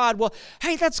for God. Well,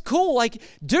 hey, that's cool. Like,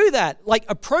 do that. Like,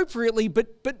 appropriately,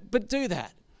 but do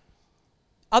that.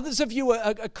 Others of you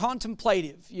are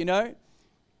contemplative, you know.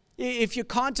 If you're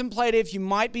contemplative, you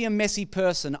might be a messy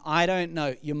person. I don't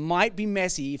know. You might be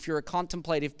messy if you're a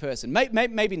contemplative person.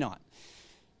 Maybe not.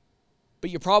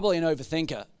 But you're probably an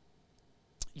overthinker.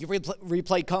 You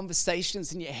replay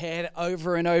conversations in your head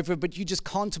over and over, but you just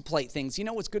contemplate things. You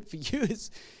know what's good for you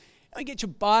is you get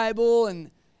your Bible and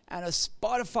a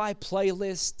Spotify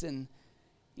playlist, and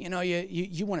you know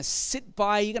you want to sit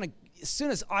by. You're going to. As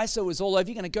soon as ISO is all over,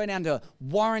 you're going to go down to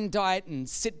Warrandyte and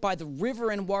sit by the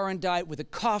river in Warrandyte with a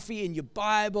coffee and your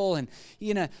Bible, and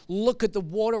you're going to look at the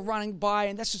water running by,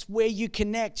 and that's just where you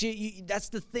connect. That's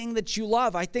the thing that you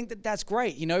love. I think that that's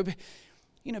great. You know,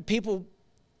 people,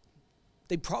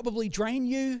 they probably drain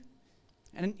you,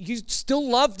 and you still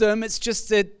love them. It's just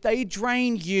that they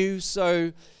drain you.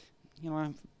 So, you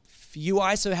know, for you,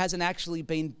 ISO hasn't actually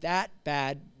been that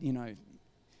bad, you know.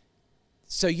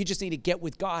 So you just need to get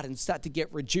with God and start to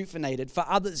get rejuvenated. For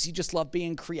others, you just love being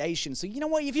in creation. So you know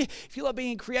what? If you love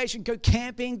being in creation, go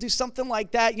camping, do something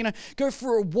like that. You know, go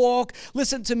for a walk,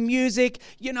 listen to music.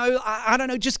 You know, I don't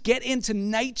know, just get into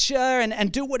nature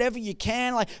and do whatever you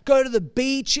can. Like go to the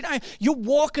beach. You know, you're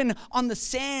walking on the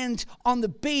sand on the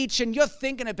beach and you're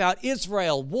thinking about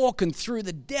Israel walking through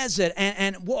the desert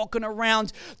and walking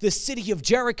around the city of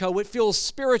Jericho. It feels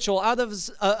spiritual.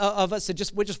 Others of us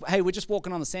are we're just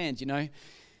walking on the sand, you know.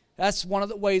 That's one of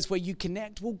the ways where you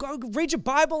connect. Well, go read your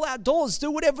Bible outdoors.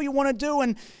 Do whatever you want to do.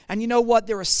 And you know what?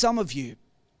 There are some of you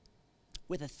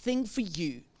with a thing for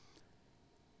you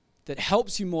that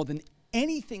helps you more than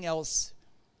anything else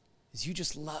is you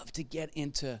just love to get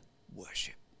into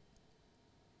worship.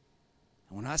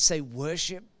 And when I say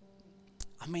worship,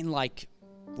 I mean like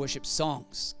worship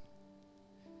songs.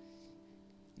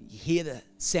 You hear the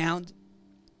sound,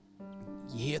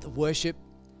 you hear the worship,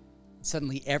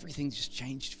 suddenly everything just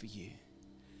changed for you.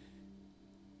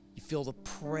 You feel the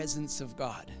presence of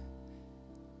God.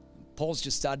 Paul's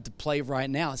just started to play right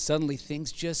now. Suddenly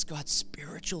things just got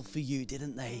spiritual for you,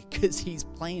 didn't they? Because he's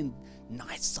playing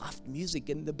nice, soft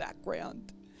music in the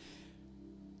background.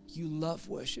 You love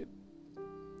worship.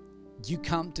 You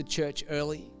come to church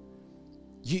early.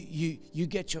 You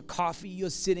get your coffee, you're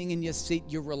sitting in your seat,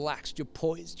 you're relaxed, you're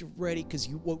poised, you're ready, because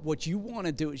what you want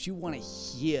to do is you want to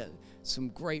hear some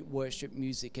great worship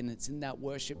music, and it's in that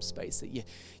worship space that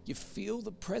you feel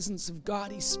the presence of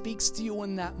God. He speaks to you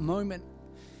in that moment.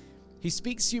 He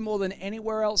speaks to you more than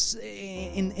anywhere else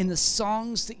in the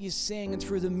songs that you sing and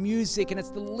through the music, and it's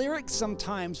the lyrics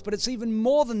sometimes, but it's even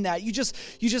more than that. You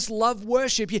just love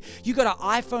worship. You got an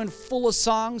iPhone full of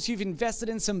songs. You've invested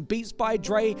in some Beats by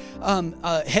Dre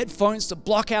headphones to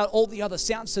block out all the other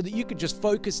sounds so that you could just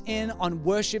focus in on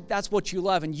worship. That's what you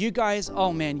love. And you guys,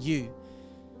 oh man, you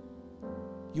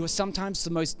are sometimes the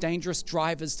most dangerous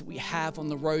drivers that we have on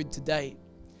the road today.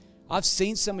 I've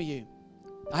seen some of you.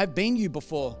 I've been you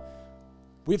before.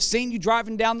 We've seen you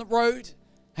driving down the road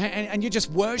and you're just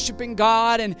worshiping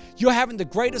God and you're having the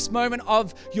greatest moment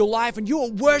of your life and you are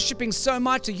worshiping so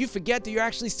much that you forget that you're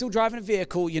actually still driving a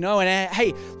vehicle, you know. And hey,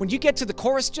 when you get to the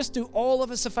chorus, just do all of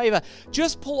us a favor.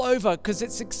 Just pull over because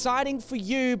it's exciting for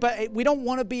you, but we don't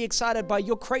want to be excited by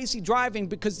your crazy driving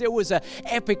because there was an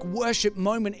epic worship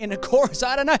moment in a chorus.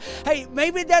 I don't know. Hey,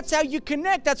 maybe that's how you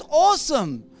connect. That's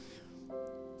awesome.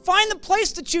 Find the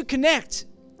place that you connect.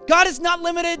 God is not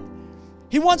limited.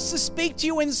 He wants to speak to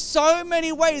you in so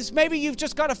many ways. Maybe you've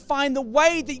just got to find the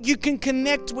way that you can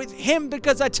connect with Him,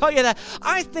 because I tell you that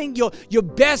I think your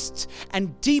best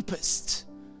and deepest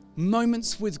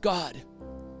moments with God,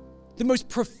 the most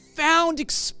profound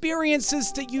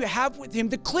experiences that you have with Him,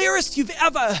 the clearest you've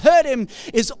ever heard Him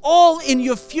is all in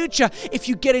your future if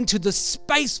you get into the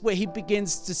space where He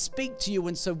begins to speak to you.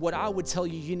 And so what I would tell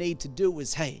you need to do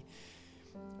is, hey,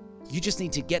 you just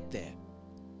need to get there.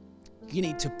 You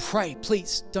need to pray.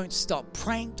 Please don't stop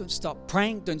praying. Don't stop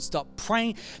praying. Don't stop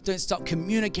praying. Don't stop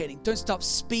communicating. Don't stop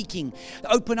speaking.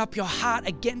 Open up your heart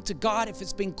again to God if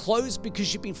it's been closed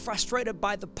because you've been frustrated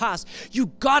by the past. You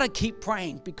got to keep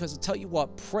praying, because I tell you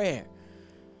what, prayer,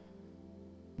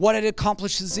 what it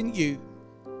accomplishes in you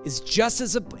is just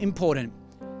as important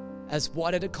as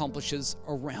what it accomplishes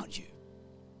around you.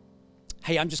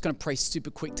 Hey, I'm just going to pray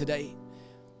super quick today.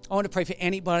 I want to pray for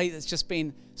anybody that's just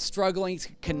been struggling to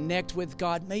connect with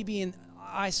God, maybe in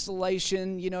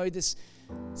isolation, you know, this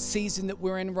season that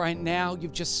we're in right now,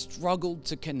 you've just struggled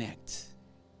to connect.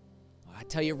 I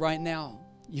tell you right now,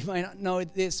 you may not know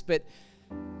this, but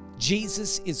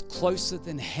Jesus is closer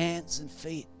than hands and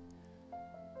feet.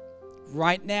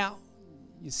 Right now,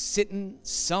 you're sitting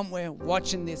somewhere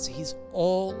watching this. He's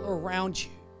all around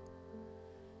you.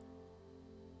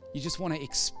 You just want to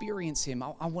experience Him.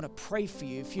 I want to pray for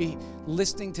you. If you're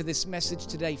listening to this message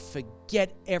today,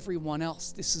 forget everyone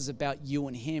else. This is about you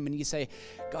and Him. And you say,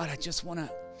 God, I just want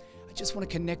to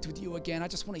connect with you again. I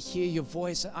just want to hear your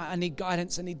voice. I need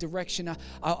guidance. I need direction.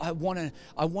 I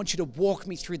want you to walk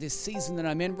me through this season that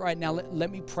I'm in right now. Let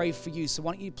me pray for you. So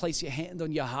why don't you place your hand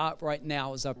on your heart right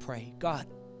now as I pray. God,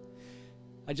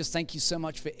 I just thank you so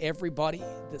much for everybody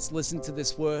that's listened to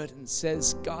this word and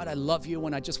says, God, I love you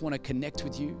and I just want to connect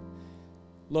with you.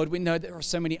 Lord, we know there are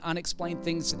so many unexplained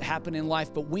things that happen in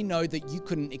life, but we know that you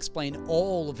couldn't explain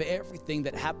all of everything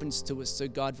that happens to us. So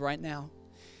God, right now,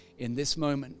 in this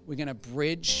moment, we're going to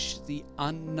bridge the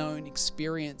unknown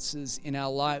experiences in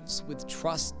our lives with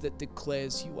trust that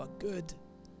declares you are good.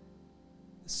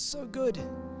 So good.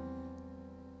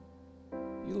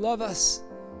 You love us.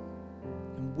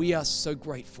 And we are so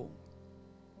grateful.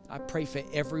 I pray for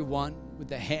everyone with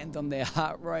their hand on their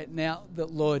heart right now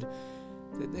that, Lord,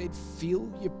 that they'd feel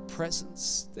your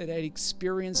presence, that they'd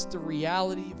experience the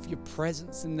reality of your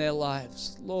presence in their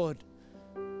lives. Lord,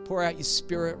 pour out your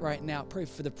Spirit right now. Pray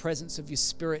for the presence of your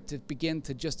Spirit to begin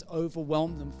to just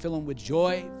overwhelm them, fill them with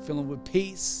joy, fill them with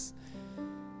peace.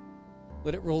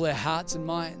 Let it rule their hearts and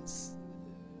minds.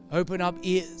 Open up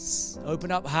ears,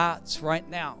 open up hearts right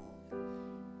now.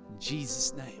 In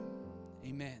Jesus' name,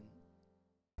 amen.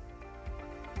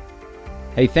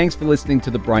 Hey, thanks for listening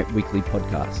to the Bright Weekly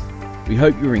podcast. We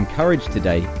hope you were encouraged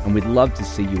today, and we'd love to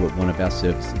see you at one of our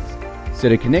services. So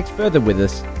to connect further with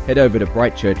us, head over to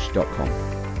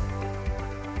brightchurch.com.